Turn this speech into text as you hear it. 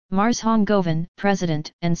Marshan Govan,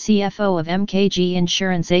 President and CFO of MKG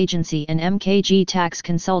Insurance Agency and MKG Tax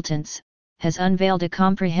Consultants, has unveiled a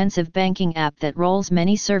comprehensive banking app that rolls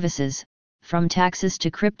many services, from taxes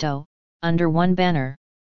to crypto, under one banner.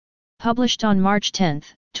 Published on March 10,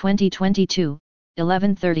 2022,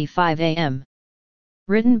 11:35 a.m.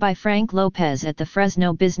 Written by Frank Lopez at the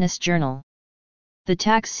Fresno Business Journal. The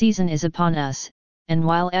tax season is upon us, and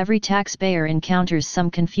while every taxpayer encounters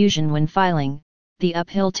some confusion when filing, the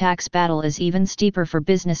uphill tax battle is even steeper for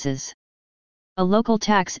businesses. A local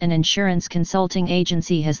tax and insurance consulting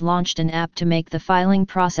agency has launched an app to make the filing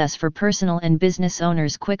process for personal and business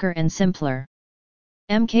owners quicker and simpler.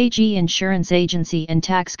 MKG Insurance Agency and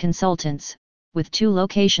Tax Consultants, with 2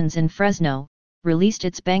 locations in Fresno, released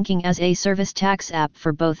its Banking as a Service tax app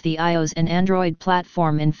for both the iOS and Android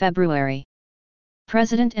platform in February.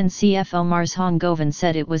 President and CFO Marshan Govan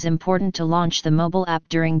said it was important to launch the mobile app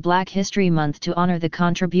during Black History Month to honor the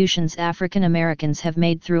contributions African Americans have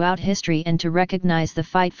made throughout history and to recognize the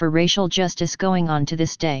fight for racial justice going on to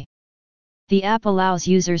this day. The app allows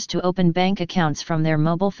users to open bank accounts from their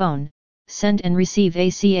mobile phone, send and receive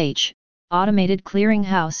ACH, automated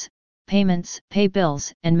clearinghouse, payments, pay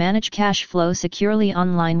bills, and manage cash flow securely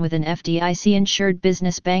online with an FDIC-insured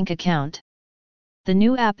business bank account. The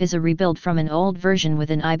new app is a rebuild from an old version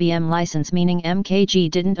with an IBM license, meaning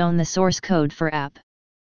MKG didn't own the source code for app.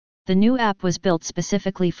 The new app was built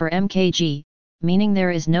specifically for MKG, meaning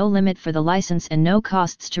there is no limit for the license and no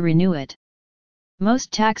costs to renew it.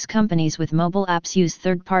 Most tax companies with mobile apps use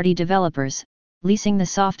third-party developers, leasing the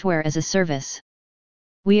software as a service.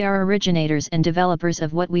 "We are originators and developers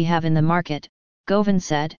of what we have in the market," Govan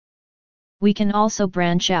said. "We can also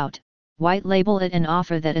branch out, white label it and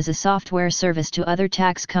offer that as a software service to other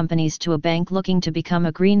tax companies, to a bank looking to become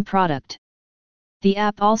a green product." The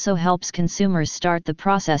app also helps consumers start the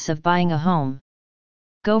process of buying a home.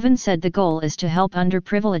 Govan said the goal is to help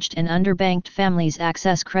underprivileged and underbanked families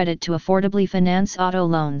access credit to affordably finance auto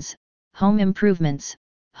loans, home improvements,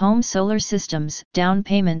 home solar systems, down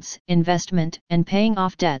payments, investment, and paying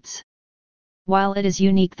off debts. While it is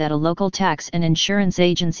unique that a local tax and insurance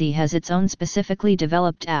agency has its own specifically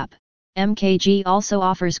developed app, MKG also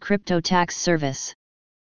offers crypto tax service.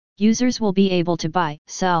 Users will be able to buy,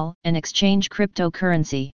 sell, and exchange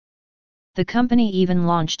cryptocurrency. The company even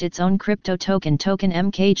launched its own crypto token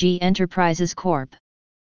MKG Enterprises Corp.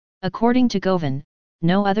 According to Govan,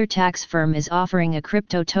 no other tax firm is offering a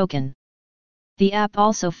crypto token. The app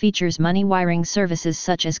also features money wiring services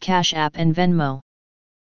such as Cash App and Venmo.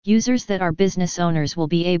 Users that are business owners will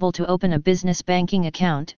be able to open a business banking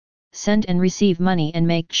account, send and receive money and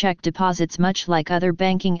make check deposits much like other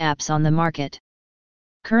banking apps on the market.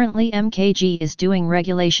 Currently MKG is doing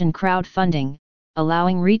regulation crowdfunding,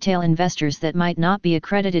 allowing retail investors that might not be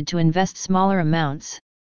accredited to invest smaller amounts.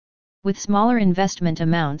 With smaller investment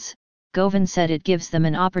amounts, Govan said it gives them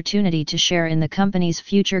an opportunity to share in the company's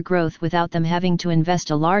future growth without them having to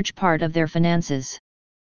invest a large part of their finances.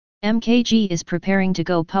 MKG is preparing to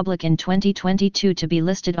go public in 2022 to be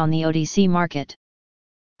listed on the OTC market.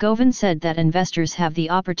 Govan said that investors have the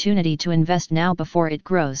opportunity to invest now before it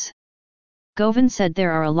grows. Govan said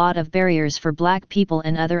there are a lot of barriers for Black people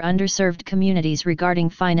and other underserved communities regarding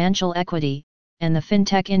financial equity, and the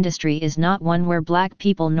fintech industry is not one where Black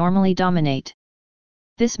people normally dominate.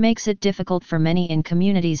 This makes it difficult for many in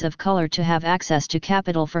communities of color to have access to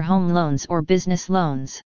capital for home loans or business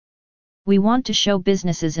loans. "We want to show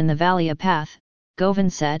businesses in the Valley a path," Govan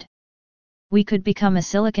said. "We could become a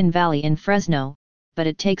Silicon Valley in Fresno, but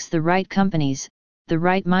it takes the right companies, the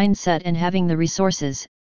right mindset and having the resources,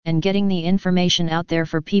 and getting the information out there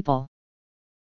for people."